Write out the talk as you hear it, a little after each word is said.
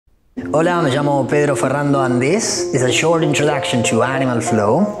Hola, me llamo Pedro Ferrando and this is a short introduction to Animal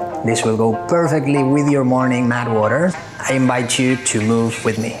Flow. This will go perfectly with your morning mat water. I invite you to move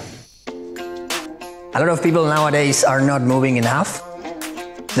with me. A lot of people nowadays are not moving enough.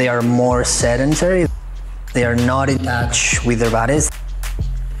 They are more sedentary. They are not in touch with their bodies.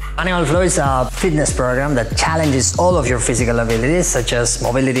 Animal Flow is a fitness program that challenges all of your physical abilities, such as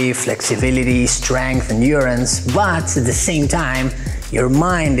mobility, flexibility, strength, endurance, but at the same time, your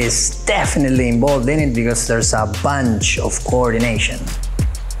mind is definitely involved in it because there's a bunch of coordination.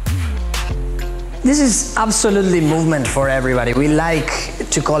 This is absolutely movement for everybody. We like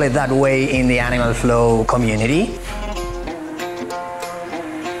to call it that way in the Animal Flow community.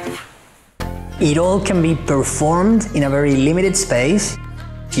 It all can be performed in a very limited space.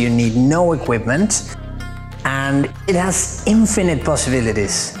 You need no equipment, and it has infinite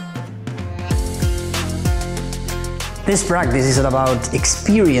possibilities. This practice is about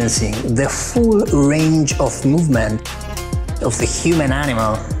experiencing the full range of movement of the human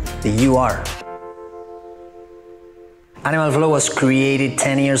animal that you are. Animal Flow was created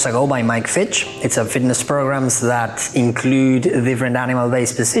 10 years ago by Mike Fitch. It's a fitness program that include different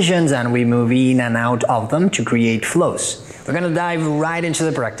animal-based positions, and we move in and out of them to create flows. We're gonna dive right into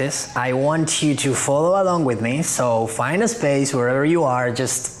the practice. I want you to follow along with me, so find a space wherever you are,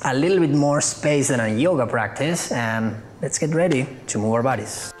 just a little bit more space than a yoga practice, and let's get ready to move our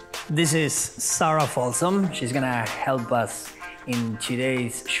bodies. This is Sara Folsom. She's gonna help us in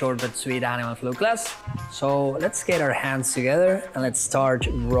today's short but sweet Animal Flow class. So let's get our hands together and let's start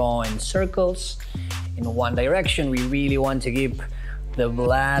drawing circles in one direction. We really want to keep the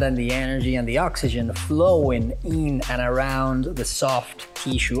blood and the energy and the oxygen flowing in and around the soft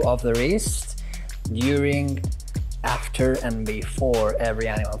tissue of the wrist during, after, and before every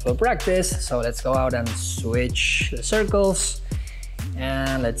Animal Flow practice. So let's go out and switch the circles.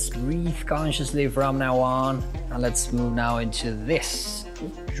 And let's breathe consciously from now on. And let's move now into this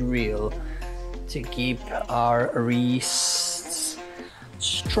drill to keep our wrists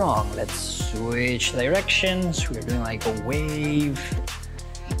strong. Let's switch directions. We're doing like a wave.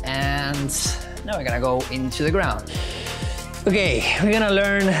 And now we're gonna go into the ground. Okay, we're gonna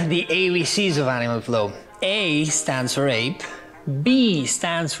learn the ABCs of Animal Flow. A stands for ape, B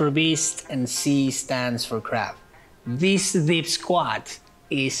stands for beast, and C stands for crab. This deep squat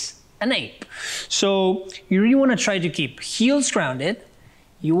is an ape. So you really want to try to keep heels grounded.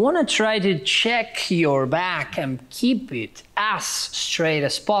 You want to try to check your back and keep it as straight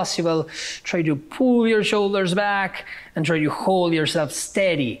as possible. Try to pull your shoulders back and try to hold yourself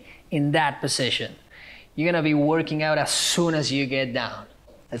steady in that position. You're going to be working out as soon as you get down.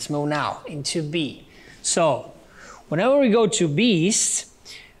 Let's move now into B. So whenever we go to beast,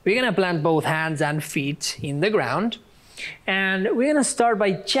 we're gonna plant both hands and feet in the ground, and we're gonna start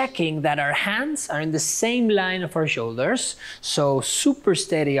by checking that our hands are in the same line of our shoulders. So super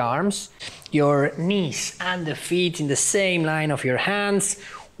steady arms, your knees and the feet in the same line of your hands,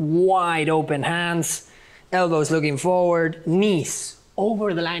 wide open hands, elbows looking forward, knees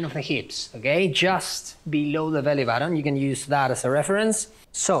over the line of the hips, okay? Just below the belly button. You can use that as a reference.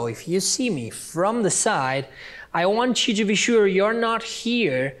 So if you see me from the side, I want you to be sure you're not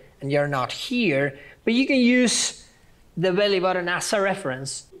here and you're not here, but you can use the belly button as a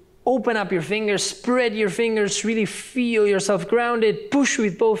reference. Open up your fingers, spread your fingers, really feel yourself grounded, push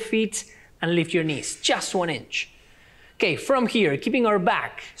with both feet and lift your knees, just 1 inch. Okay, from here, keeping our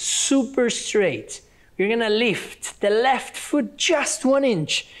back super straight, you're gonna lift the left foot just 1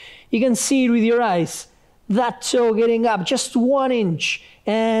 inch. You can see it with your eyes, that toe getting up just 1 inch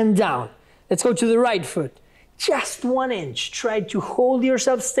and down. Let's go to the right foot. Just 1 inch. Try to hold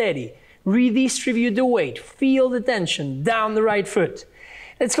yourself steady. Redistribute the weight. Feel the tension down the right foot.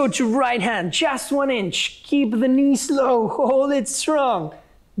 Let's go to right hand. Just 1 inch. Keep the knees low. Hold it strong.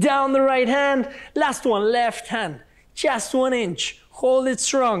 Down the right hand. Last one, left hand. Just 1 inch. Hold it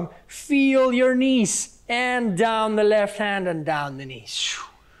strong. Feel your knees. And down the left hand and down the knees.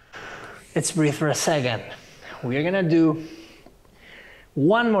 Let's breathe for a second. We're gonna do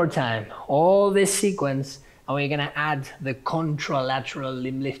one more time all this sequence, and we're gonna add the contralateral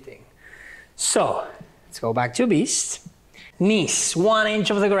limb lifting. So let's go back to beast. Knees 1 inch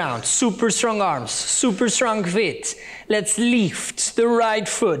off the ground, super strong arms, super strong feet. Let's lift the right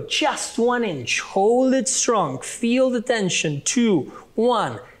foot just 1 inch. Hold it strong, feel the tension. 2,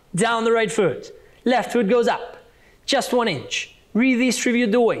 1, down the right foot. Left foot goes up, just 1 inch.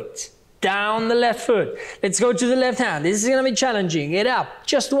 Redistribute the weight. Down the left foot. Let's go to the left hand. This is gonna be challenging. Get up,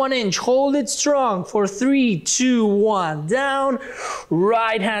 just 1 inch. Hold it strong for 3, 2, 1. Down.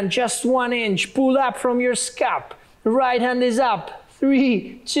 Right hand, just 1 inch. Pull up from your scap. Right hand is up.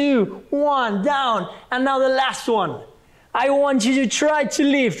 3, 2, 1, down. And now the last one. I want you to try to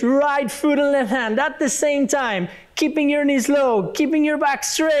lift right foot and left hand at the same time, keeping your knees low, keeping your back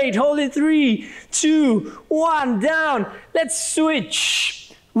straight. Hold it, 3, 2, 1, down. Let's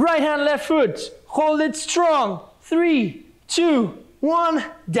switch. Right hand, left foot. Hold it strong. 3, 2, 1,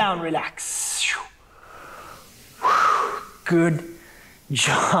 down, relax. Good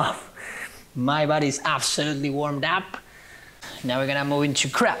job. My body's absolutely warmed up. Now we're gonna move into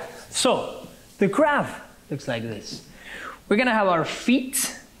crab. So, the crab looks like this. We're gonna have our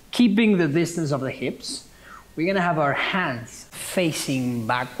feet keeping the distance of the hips. We're gonna have our hands facing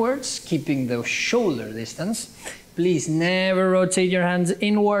backwards, keeping the shoulder distance. Please never rotate your hands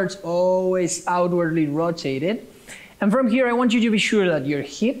inwards, always outwardly rotated. And from here, I want you to be sure that your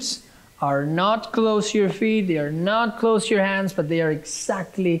hips are not close to your feet, they are not close to your hands, but they are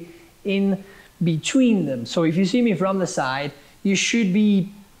exactly in between them. So if you see me from the side, you should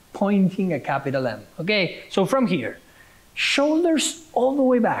be pointing a capital M, okay? So from here, shoulders all the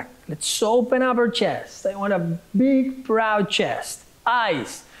way back. Let's open up our chest. I want a big, proud chest.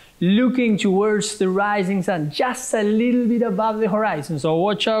 Eyes looking towards the rising sun, just a little bit above the horizon. So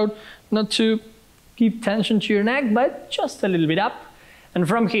watch out not to keep tension to your neck, but just a little bit up. And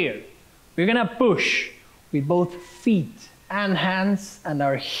from here, we're gonna push with both feet and hands, and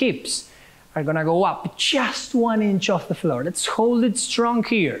our hips are gonna go up just 1 inch off the floor. Let's hold it strong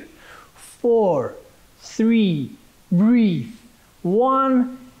here. 4, 3, breathe.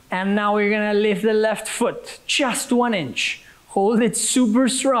 1, and now we're gonna lift the left foot just 1 inch. Hold it super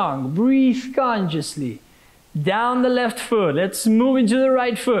strong. Breathe consciously. Down the left foot. Let's move into the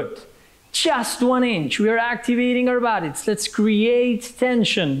right foot. Just 1 inch. We are activating our bodies. Let's create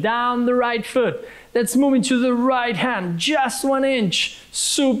tension. Down the right foot. Let's move into the right hand. Just 1 inch.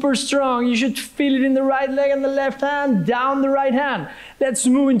 Super strong. You should feel it in the right leg and the left hand. Down the right hand. Let's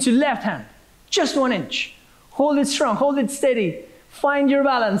move into left hand. Just 1 inch. Hold it strong. Hold it steady. Find your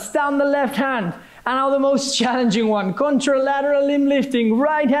balance. Down the left hand. And now the most challenging one. Contralateral limb lifting.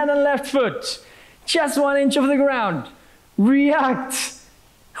 Right hand and left foot. Just 1 inch off the ground. React.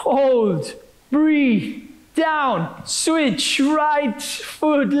 Hold. Breathe. Down. Switch. Right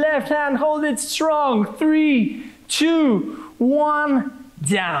foot. Left hand. Hold it strong. 3, 2, 1.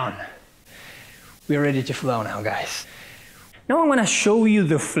 Down. We're ready to flow now, guys. Now I'm going to show you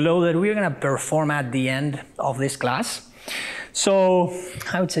the flow that we're going to perform at the end of this class. So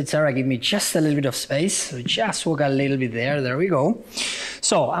I would say, Sara, give me just a little bit of space. So just walk a little bit there. There we go.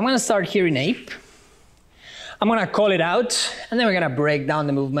 So I'm going to start here in ape. I'm going to call it out, and then we're going to break down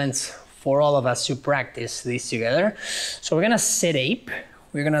the movements for all of us to practice this together. So we're going to sit ape.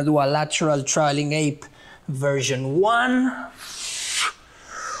 We're going to do a lateral trailing ape version 1.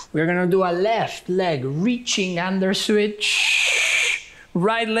 We're going to do a left leg reaching under switch,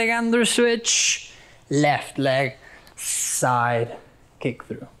 right leg under switch, left leg side kick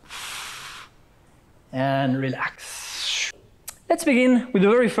through, and relax. Let's begin with the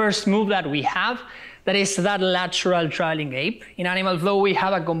very first move that we have, that is that lateral trailing ape. In Animal Flow, we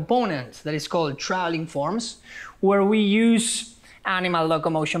have a component that is called trailing forms, where we use animal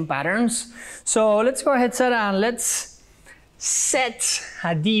locomotion patterns. So let's go ahead, Sara, and let's set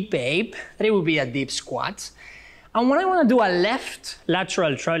a deep ape, that it will be a deep squat. And when I want to do a left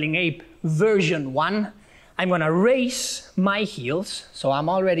lateral trailing ape version 1, I'm going to raise my heels, so I'm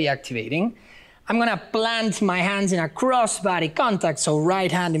already activating. I'm going to plant my hands in a cross-body contact, so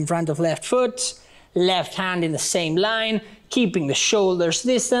right hand in front of left foot, left hand in the same line, keeping the shoulders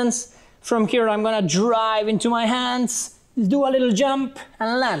distance. From here, I'm going to drive into my hands, do a little jump,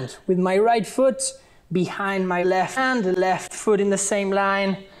 and land with my right foot behind my left hand, left foot in the same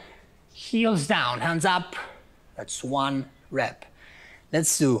line, heels down, hands up. That's 1 rep.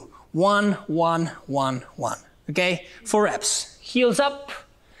 Let's do 1, 1, 1, 1. Okay, 4 reps. Heels up.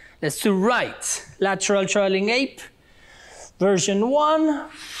 Let's do right lateral trailing ape. Version 1.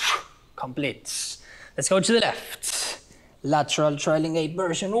 Complete. Let's go to the left. Lateral trailing ape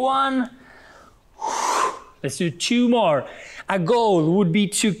version 1. Let's do 2 more. A goal would be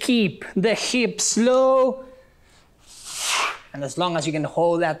to keep the hips low. And as long as you can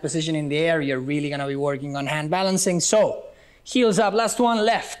hold that position in the air, you're really gonna be working on hand balancing. So, heels up, last one,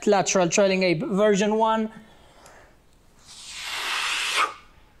 left lateral trailing ape version 1.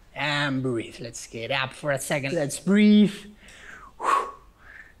 And breathe. Let's get up for a second. Let's breathe.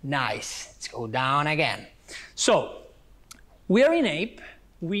 Nice. Let's go down again. So, we're in ape.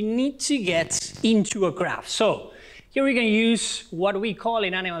 We need to get into a crab. So, here we can use what we call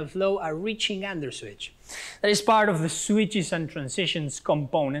in Animal Flow a reaching under switch. That is part of the switches and transitions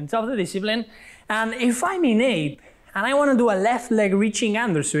component of the discipline. And if I'm in ape and I want to do a left leg reaching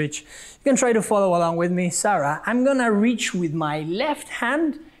under switch. You can try to follow along with me, Sarah. I'm gonna reach with my left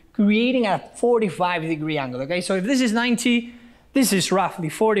hand, creating a 45-degree angle, okay? So if this is 90, this is roughly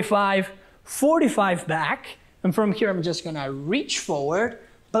 45, 45 back, and from here I'm just gonna reach forward,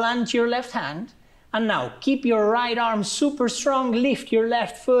 plant your left hand, and now keep your right arm super strong, lift your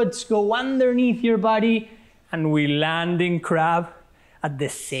left foot, go underneath your body, and we land in crab at the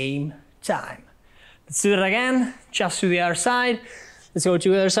same time. Let's do it again, just to the other side. Let's go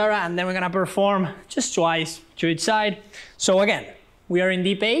together, Sarah, and then we're gonna perform just twice to each side. So again, we are in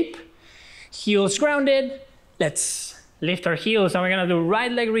deep ape, heels grounded. Let's lift our heels and we're gonna do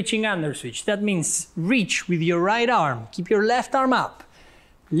right leg reaching under switch. That means reach with your right arm, keep your left arm up.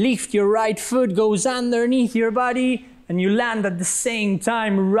 Lift your right foot, goes underneath your body, and you land at the same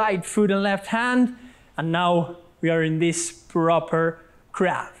time, right foot and left hand. And now we are in this proper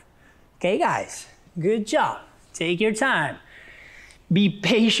crab. Okay, guys, good job. Take your time. Be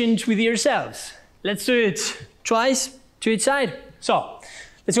patient with yourselves. Let's do it twice to each side. So,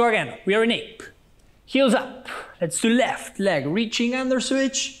 let's go again. We are in ape. Heels up. Let's do left leg reaching under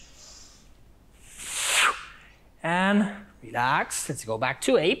switch. And relax. Let's go back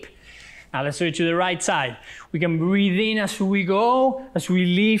to ape. Now let's do it to the right side. We can breathe in as we go, as we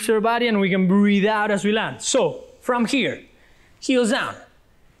lift our body, and we can breathe out as we land. So, from here, heels down,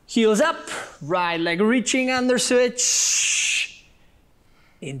 heels up, right leg reaching under switch,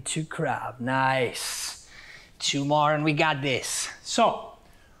 into crab. Nice. 2 more and we got this. So,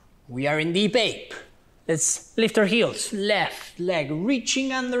 we are in deep ape. Let's lift our heels. Left leg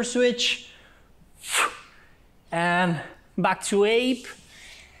reaching under switch, and back to ape.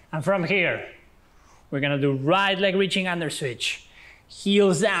 And from here, we're gonna do right leg reaching under switch.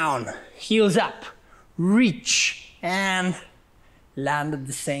 Heels down, heels up, reach, and land at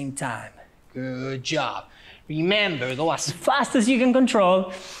the same time. Good job. Remember, go as fast as you can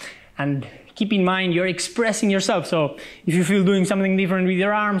control, and keep in mind you're expressing yourself. So if you feel doing something different with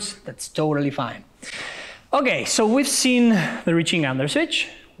your arms, that's totally fine. Okay, so we've seen the reaching under switch.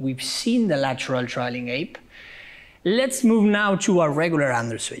 We've seen the lateral trailing ape. Let's move now to our regular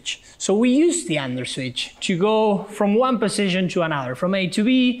under switch. So we use the under switch to go from one position to another, from A to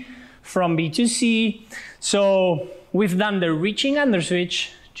B, from B to C. So we've done the reaching under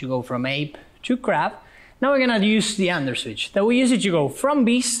switch to go from ape to crab. Now we're gonna use the under switch that we use it to go from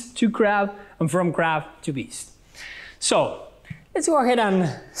beast to crab and from crab to beast. So let's go ahead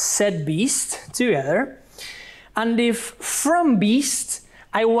and set beast together. And if from beast,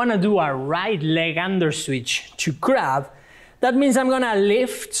 I wanna do a right leg under switch to crab, that means I'm gonna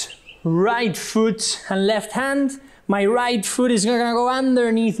lift right foot and left hand. My right foot is gonna go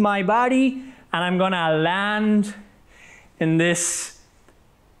underneath my body and I'm gonna land in this,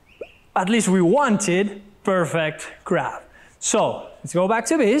 at least we wanted, perfect crab. So let's go back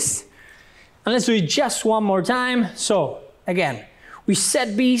to beast and let's do it just one more time. So again, we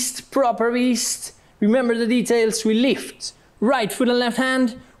set beast, proper beast. Remember the details, we lift right foot and left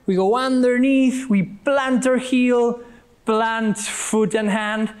hand, we go underneath, we plant our heel, plant foot and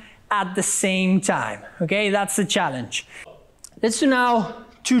hand at the same time, okay? That's the challenge. Let's do now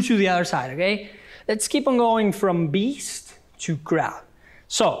 2 to the other side, okay? Let's keep on going from beast to crab.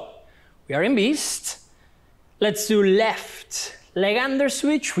 So, we are in beast. Let's do left leg under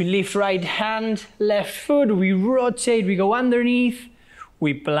switch, we lift right hand, left foot, we rotate, we go underneath,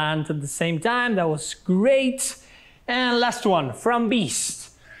 we plant at the same time, that was great. And last one, from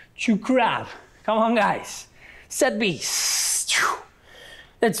beast to crab. Come on, guys. Set beast.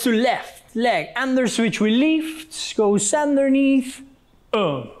 Let's do left leg under switch. We lift, goes underneath.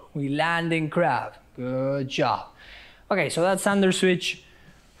 Boom. We land in crab. Good job. Okay, so that's under switch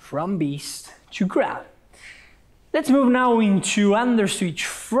from beast to crab. Let's move now into under switch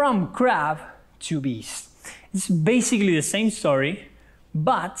from crab to beast. It's basically the same story,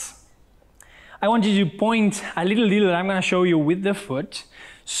 but I want you to point a little deal that I'm gonna show you with the foot.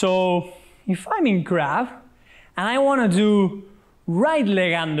 So if I'm in crab and I wanna do right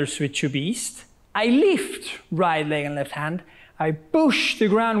leg under switch to beast, I lift right leg and left hand, I push the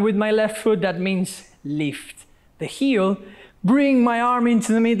ground with my left foot, that means lift the heel, bring my arm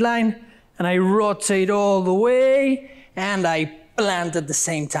into the midline, and I rotate all the way, and I plant at the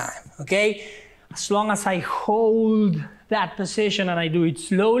same time, okay? As long as I hold that position and I do it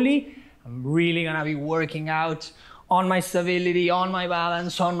slowly, I'm really gonna be working out on my stability, on my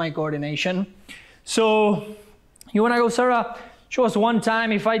balance, on my coordination. So, you wanna go, Sarah? Show us one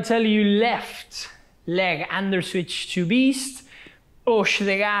time. If I tell you left leg under switch to beast, push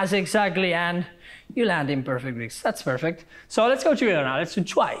the gas exactly, and you land in perfect beast. That's perfect. So let's go together now. Let's do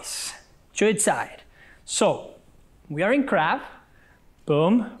twice to each side. So, we are in crab.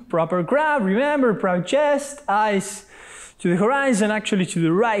 Boom, proper crab. Remember, proud chest, eyes to the horizon, actually to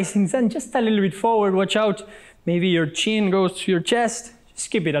the rising sun, just a little bit forward. Watch out, maybe your chin goes to your chest. Just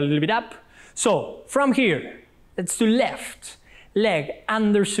keep it a little bit up. So from here, let's do left leg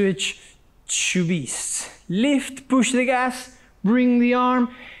under switch to beast. Lift, push the gas, bring the arm,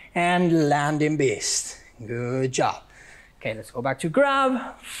 and land in beast. Good job. Okay, let's go back to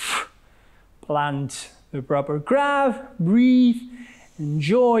grab. Plant the proper grab, breathe,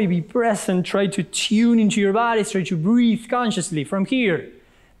 enjoy, be present, try to tune into your body, try to breathe consciously. From here,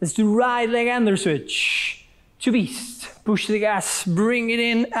 let's do right leg under switch to beast. Push the gas, bring it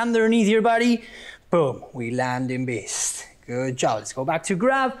in underneath your body. Boom, we land in beast. Good job. Let's go back to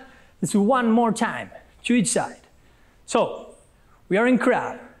grab. Let's do one more time to each side. So, we are in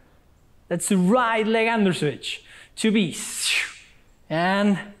crab. Let's do right leg under switch to beast.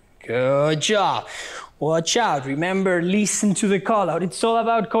 And good job. Watch out. Remember, listen to the call out. It's all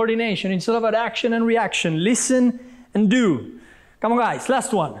about coordination. It's all about action and reaction. Listen and do. Come on, guys.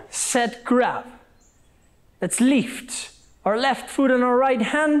 Last one. Set grab. Let's lift our left foot on our right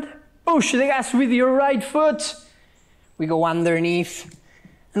hand. Push the gas with your right foot. We go underneath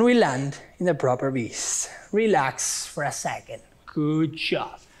and we land in the proper beast. Relax for a second. Good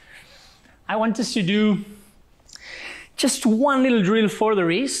job. I want us to do just one little drill for the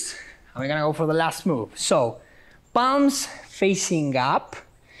wrist. And we're gonna go for the last move. So, palms facing up,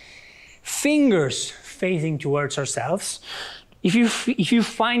 fingers facing towards ourselves. If you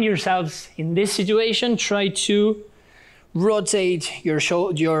find yourselves in this situation, try to rotate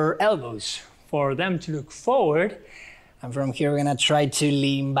your elbows for them to look forward. And from here, we're gonna try to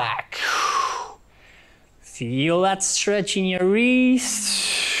lean back. Feel that stretch in your wrist.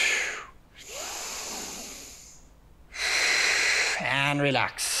 And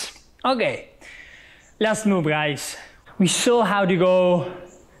relax. Okay, last move, guys. We saw how to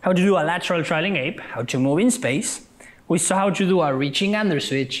do a lateral trailing ape, how to move in space. We saw how to do a reaching under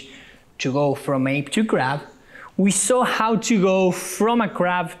switch to go from ape to crab. We saw how to go from a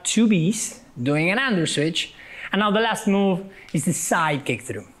crab to beast, doing an under switch. And now the last move is the side kick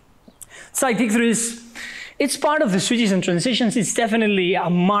through. Side kick through it's part of the switches and transitions. It's definitely a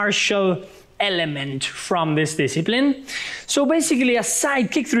martial element from this discipline. So basically a side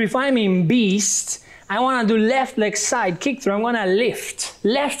kick through, if I'm in beast, I wanna do left leg side kick through. I'm gonna lift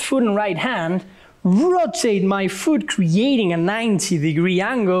left foot and right hand, rotate my foot, creating a 90-degree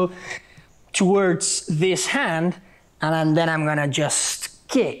angle towards this hand, and then I'm gonna just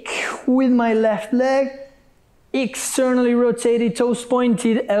kick with my left leg, externally rotated, toes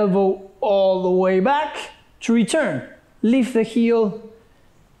pointed, elbow all the way back to return. Lift the heel,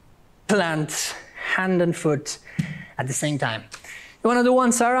 plant hand and foot at the same time. You wanna do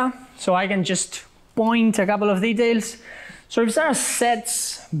one, Sarah? So I can just point a couple of details. So if Sarah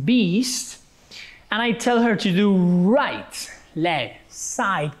sets beast, and I tell her to do right leg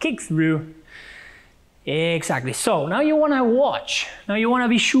side kick through, exactly. So now you wanna watch, now you wanna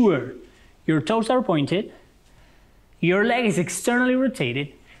be sure your toes are pointed, your leg is externally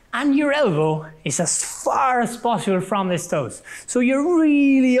rotated, and your elbow is as far as possible from the toes. So you're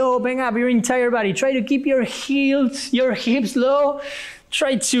really opening up your entire body. Try to keep your hips low.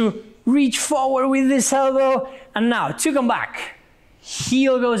 Try to reach forward with this elbow. And now, to come back,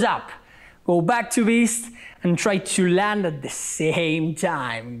 heel goes up. Go back to beast and try to land at the same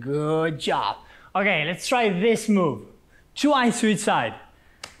time. Good job. Okay, let's try this move. 2 eyes to each side.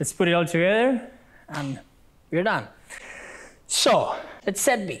 Let's put it all together and we're done. So, let's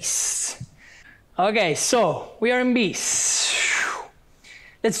set beast. Okay, so we are in beast.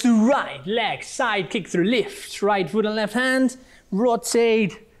 Let's do right leg, side kick through, lift, right foot and left hand,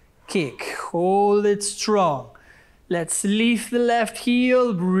 rotate, kick, hold it strong. Let's lift the left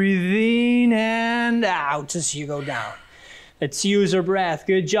heel, breathe in and out as you go down. Let's use our breath,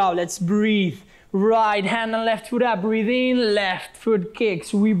 good job, let's breathe. Right hand and left foot up, breathe in, left foot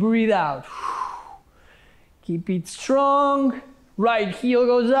kicks, we breathe out. Keep it strong. Right heel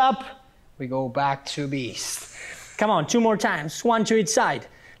goes up. We go back to beast. Come on, 2 more times. 1 to each side.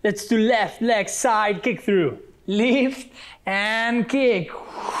 Let's do left leg side kick through. Lift and kick.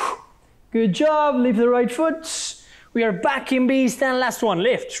 Good job. Lift the right foot. We are back in beast. And last one.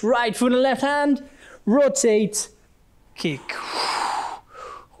 Lift. Right foot and left hand. Rotate. Kick.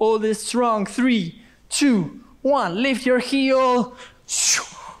 Hold it strong. 3, 2, 1. Lift your heel.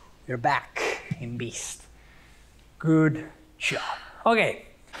 You're back in beast. Good job. Okay,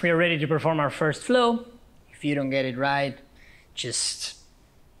 we are ready to perform our first flow. If you don't get it right, just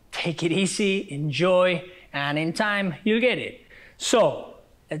take it easy, enjoy, and in time, you'll get it. So,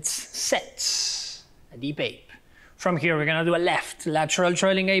 let's set a deep ape. From here, we're gonna do a left, lateral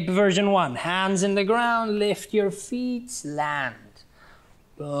trailing ape version 1. Hands in the ground, lift your feet, land.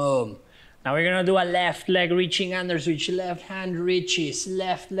 Boom. Now we're gonna do a left leg reaching under switch. Left hand reaches,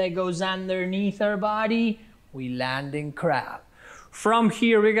 left leg goes underneath our body. We land in crab. From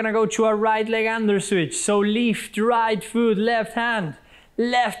here, we're gonna go to a right leg under switch. So lift right foot, left hand.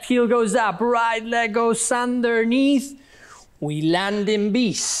 Left heel goes up, right leg goes underneath. We land in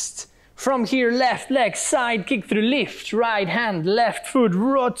beast. From here, left leg, side kick through, lift, right hand, left foot,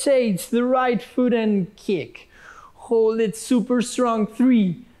 rotates the right foot and kick. Hold it super strong,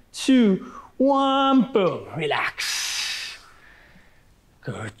 3, 2, 1, boom, relax.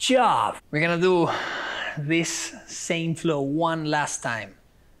 Good job. We're gonna do this same flow one last time.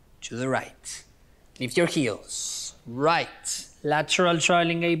 To the right. Lift your heels, right, lateral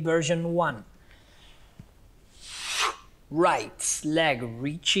trailing ape version 1. Right leg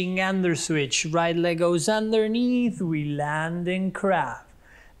reaching under switch, right leg goes underneath, we land in crab.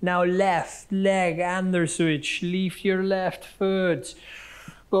 Now left leg under switch, lift your left foot,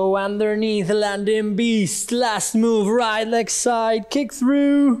 go underneath, land in beast. Last move, right leg side, kick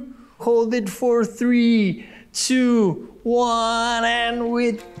through, hold it for 3, 2, 1, and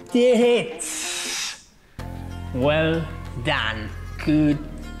we did it. Well done, good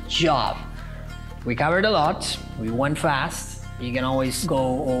job. We covered a lot, we went fast. You can always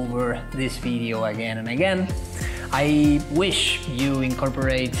go over this video again and again. I wish you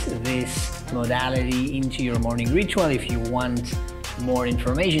incorporate this modality into your morning ritual. If you want more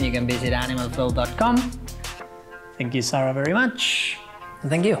information, you can visit animalflow.com. Thank you, Sara, very much.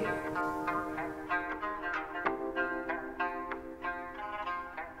 And thank you.